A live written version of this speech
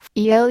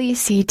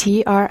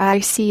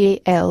ELECTRICAL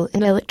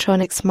in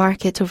Electronics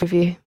Market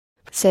Overview.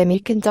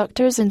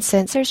 Semiconductors and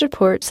Sensors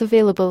reports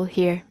available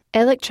here.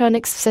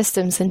 Electronics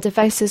Systems and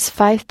Devices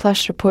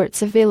 5+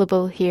 reports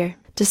available here.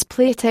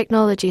 Display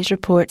Technologies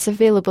reports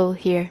available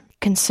here.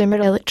 Consumer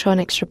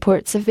Electronics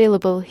reports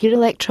available here.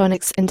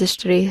 Electronics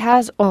industry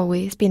has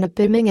always been a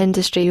booming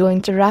industry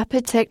owing to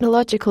rapid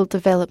technological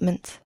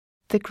development.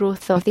 The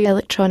growth of the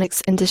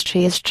electronics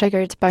industry is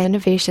triggered by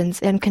innovations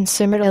in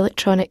consumer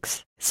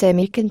electronics,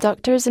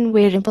 semiconductors and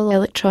wearable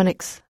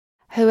electronics.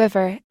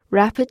 However,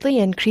 rapidly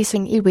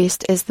increasing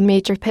e-waste is the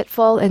major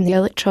pitfall in the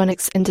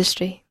electronics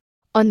industry.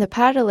 On the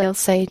parallel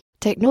side,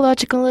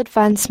 technological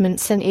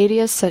advancements in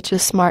areas such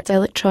as smart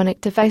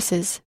electronic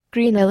devices,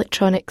 green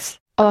electronics,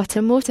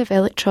 automotive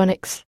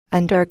electronics,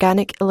 and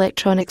organic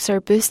electronics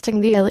are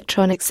boosting the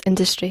electronics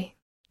industry.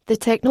 The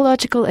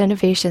technological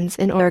innovations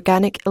in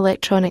organic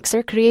electronics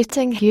are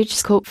creating huge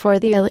scope for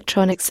the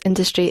electronics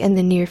industry in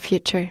the near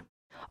future.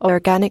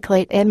 Organic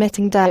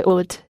light-emitting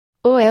diode,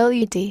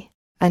 OLED,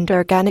 and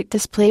organic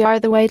display are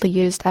the widely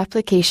used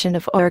application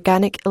of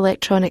organic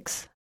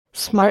electronics.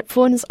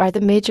 Smartphones are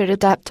the major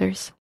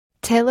adapters.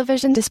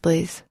 Television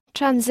displays,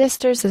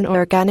 transistors and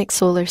organic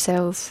solar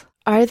cells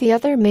are the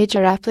other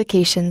major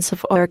applications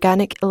of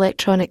organic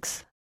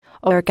electronics.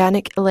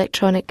 Organic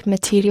electronic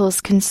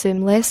materials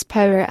consume less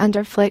power and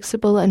are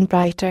flexible and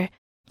brighter.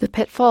 The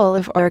pitfall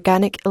of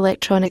organic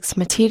electronics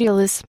material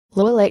is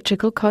low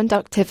electrical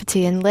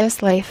conductivity and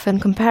less life in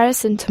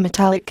comparison to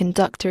metallic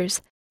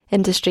conductors.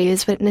 Industry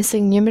is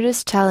witnessing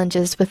numerous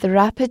challenges with the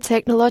rapid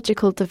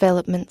technological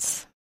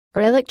developments.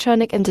 Our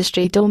electronic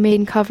industry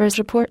domain covers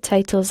report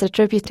titles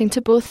attributing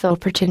to both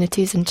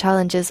opportunities and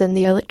challenges in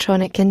the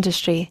electronic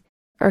industry.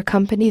 Our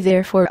company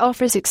therefore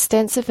offers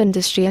extensive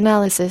industry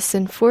analysis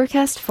and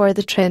forecast for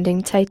the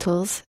trending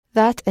titles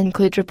that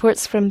include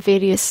reports from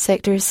various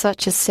sectors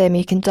such as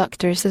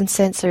semiconductors and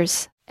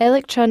sensors,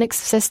 electronics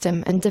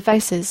system and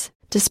devices,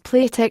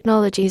 display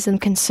technologies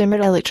and consumer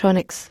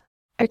electronics.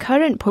 Our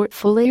current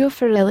portfolio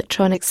for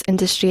electronics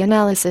industry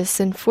analysis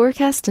and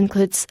forecast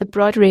includes a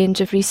broad range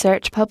of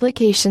research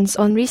publications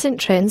on recent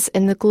trends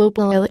in the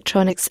global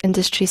electronics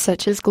industry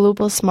such as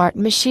global smart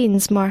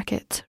machines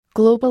market,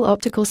 global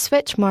optical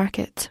switch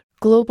market,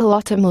 global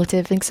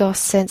automotive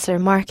exhaust sensor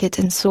market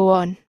and so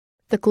on.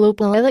 The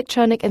global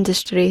electronic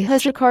industry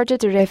has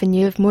recorded a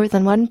revenue of more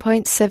than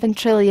 1.7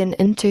 trillion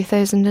in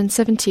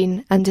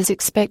 2017 and is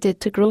expected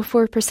to grow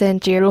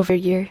 4%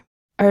 year-over-year.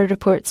 Our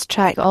reports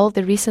track all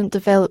the recent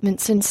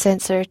developments in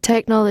sensor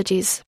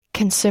technologies,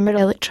 consumer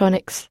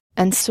electronics,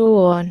 and so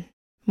on.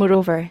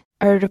 Moreover,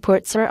 our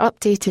reports are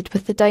updated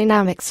with the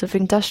dynamics of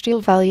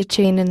industrial value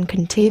chain and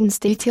contains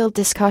detailed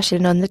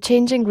discussion on the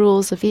changing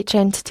roles of each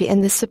entity in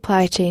the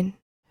supply chain.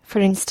 For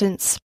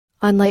instance,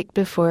 unlike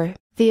before,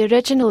 the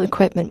original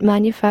equipment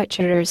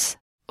manufacturers,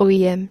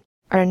 OEM,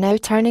 are now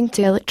turning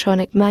to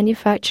electronic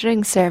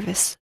manufacturing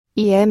service,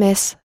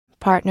 EMS,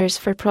 partners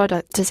for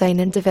product design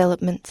and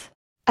development.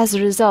 As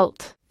a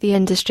result, the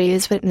industry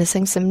is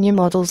witnessing some new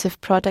models of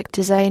product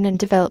design and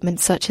development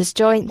such as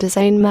joint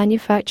design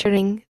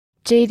manufacturing,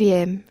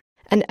 JDM,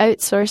 and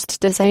outsourced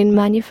design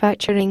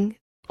manufacturing,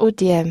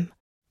 ODM.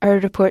 Our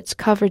reports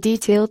cover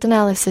detailed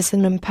analysis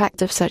and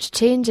impact of such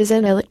changes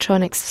in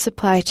electronics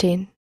supply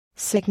chain.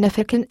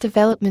 Significant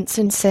developments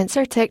in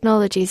sensor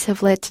technologies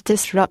have led to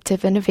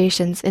disruptive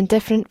innovations in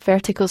different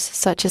verticals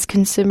such as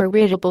consumer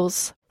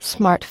wearables,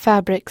 smart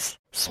fabrics,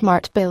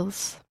 smart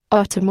bills,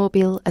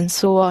 automobile and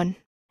so on.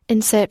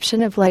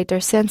 Inception of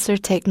LiDAR sensor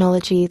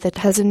technology that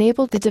has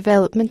enabled the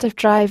development of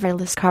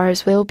driverless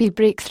cars will be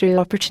breakthrough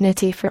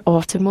opportunity for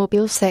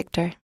automobile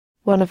sector.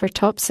 One of our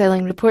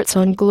top-selling reports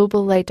on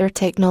global LiDAR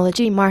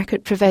technology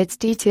market provides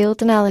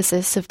detailed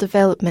analysis of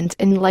development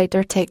in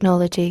LiDAR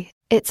technology,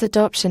 its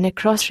adoption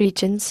across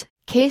regions,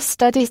 case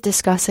studies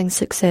discussing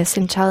success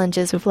and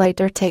challenges of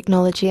LiDAR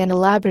technology and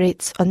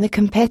elaborates on the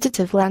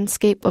competitive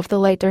landscape of the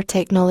LiDAR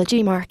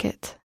technology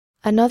market.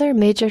 Another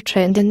major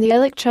trend in the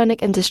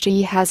electronic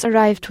industry has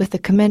arrived with the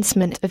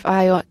commencement of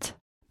IoT.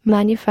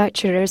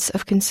 Manufacturers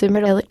of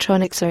consumer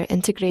electronics are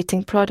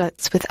integrating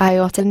products with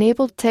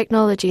IoT-enabled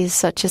technologies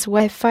such as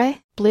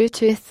Wi-Fi,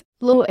 Bluetooth,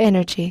 low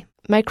energy,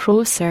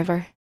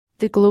 microserver.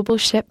 The global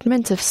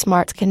shipment of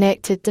smart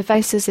connected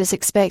devices is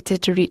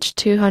expected to reach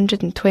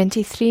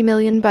 223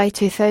 million by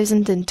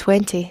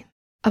 2020.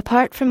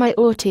 Apart from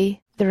IoT,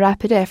 the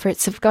rapid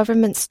efforts of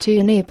governments to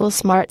enable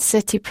smart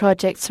city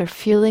projects are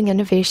fueling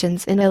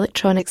innovations in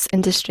electronics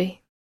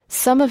industry.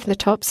 Some of the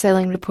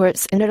top-selling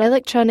reports in our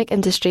electronic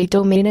industry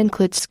domain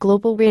includes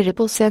global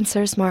wearable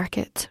sensors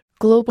market,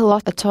 global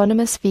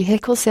autonomous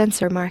vehicle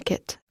sensor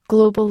market,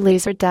 global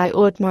laser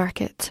diode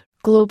market,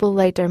 global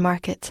LiDAR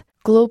market,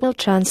 global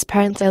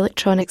transparent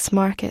electronics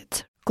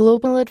market,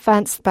 global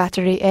advanced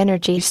battery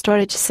energy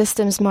storage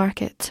systems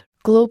market,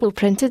 global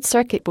printed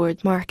circuit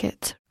board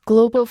market,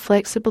 global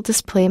flexible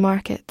display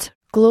market,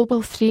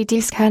 global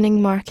 3D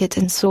scanning market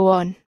and so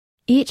on.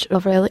 Each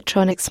of our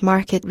electronics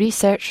market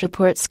research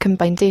reports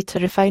combine data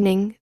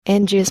refining,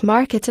 end-use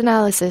market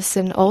analysis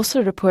and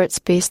also reports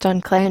based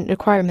on client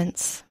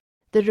requirements.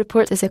 The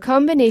report is a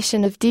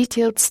combination of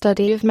detailed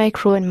study of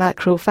micro and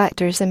macro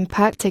factors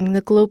impacting the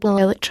global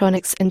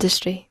electronics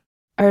industry.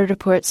 Our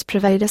reports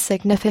provide a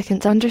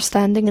significant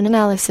understanding and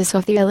analysis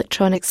of the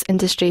electronics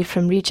industry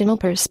from regional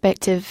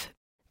perspective.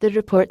 The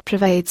report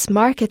provides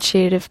market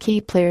share of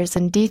key players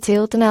and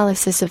detailed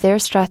analysis of their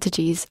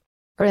strategies.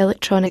 Our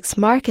electronics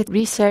market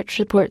research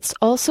reports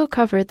also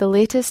cover the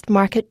latest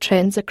market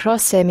trends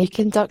across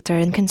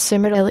semiconductor and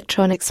consumer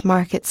electronics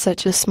markets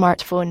such as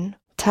smartphone,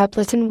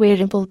 tablet and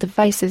wearable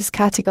devices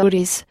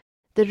categories.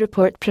 The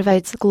report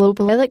provides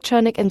global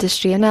electronic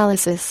industry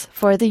analysis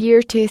for the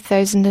year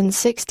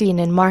 2016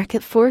 and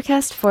market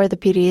forecast for the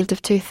period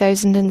of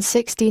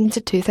 2016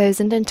 to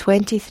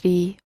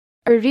 2023.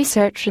 Our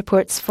research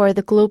reports for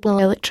the global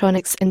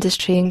electronics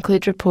industry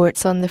include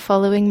reports on the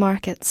following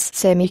markets: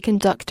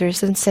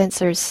 semiconductors and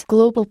sensors,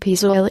 global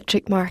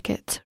piezoelectric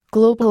market,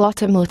 global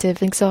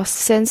automotive exhaust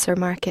sensor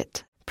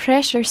market,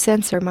 pressure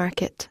sensor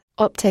market,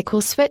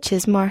 optical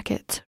switches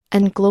market,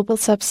 and global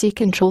subsea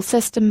control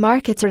system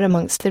markets are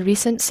amongst the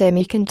recent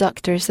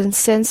semiconductors and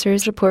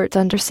sensors report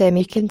under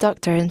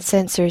semiconductor and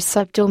sensors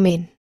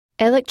subdomain.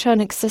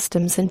 Electronic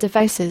systems and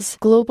devices,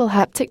 global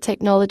haptic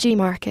technology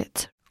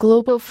market,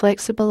 global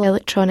flexible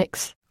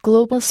electronics,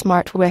 global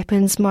smart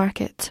weapons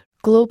market,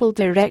 global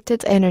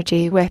directed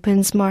energy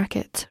weapons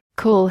market,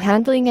 coal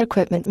handling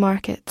equipment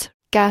market,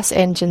 gas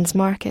engines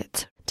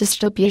market,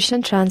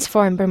 distribution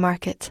transformer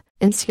market,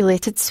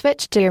 insulated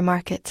switchgear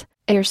market,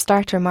 air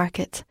starter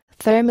market,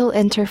 thermal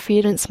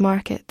interference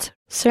market,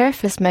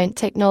 surface mount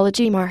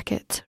technology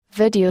market,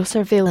 video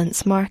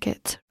surveillance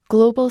market,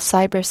 global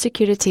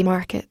cybersecurity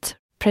market,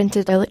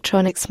 printed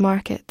electronics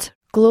market,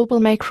 global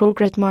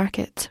microgrid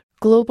market,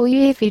 global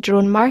UAV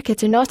drone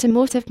market and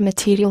automotive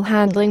material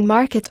handling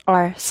market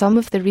are some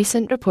of the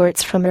recent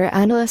reports from our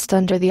analyst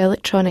under the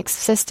electronics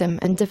system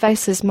and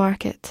devices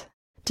market.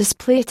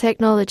 Display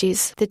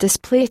technologies. The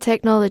display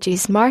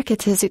technologies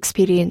market is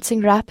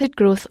experiencing rapid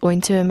growth owing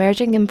to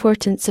emerging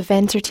importance of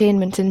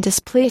entertainment and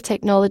display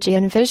technology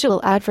and visual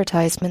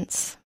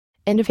advertisements.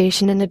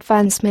 Innovation and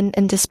advancement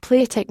in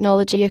display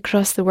technology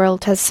across the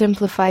world has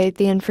simplified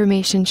the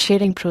information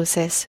sharing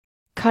process.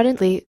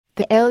 Currently,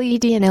 the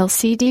LED and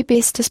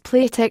LCD-based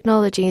display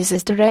technologies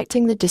is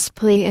directing the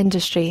display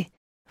industry.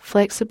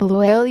 Flexible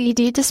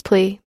OLED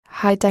display,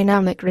 high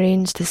dynamic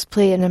range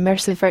display and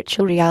immersive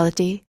virtual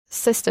reality,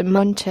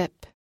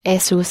 system-on-chip,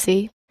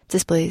 SoC,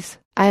 displays.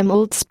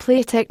 AMOLED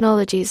display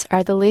technologies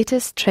are the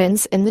latest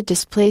trends in the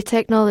display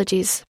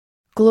technologies.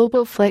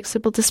 Global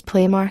flexible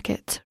display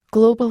market,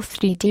 global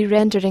 3D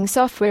rendering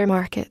software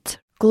market,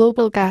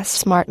 global gas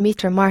smart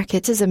meter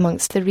market is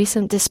amongst the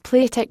recent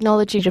display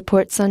technology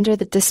reports under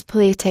the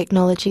display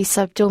technology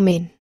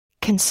subdomain.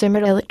 Consumer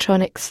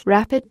electronics.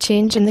 Rapid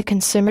change in the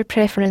consumer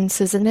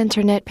preferences and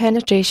internet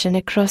penetration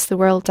across the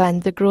world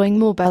and the growing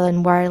mobile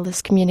and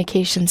wireless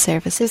communication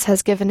services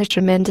has given a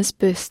tremendous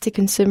boost to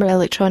consumer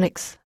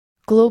electronics.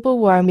 Global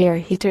warm air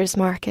heaters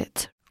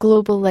market,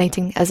 global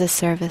lighting as a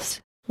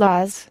service,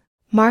 LAS,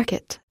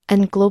 market,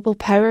 and global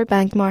power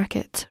bank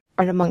market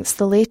are amongst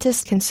the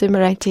latest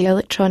consumer IT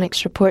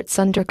electronics reports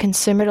under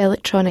consumer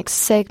electronics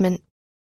segment.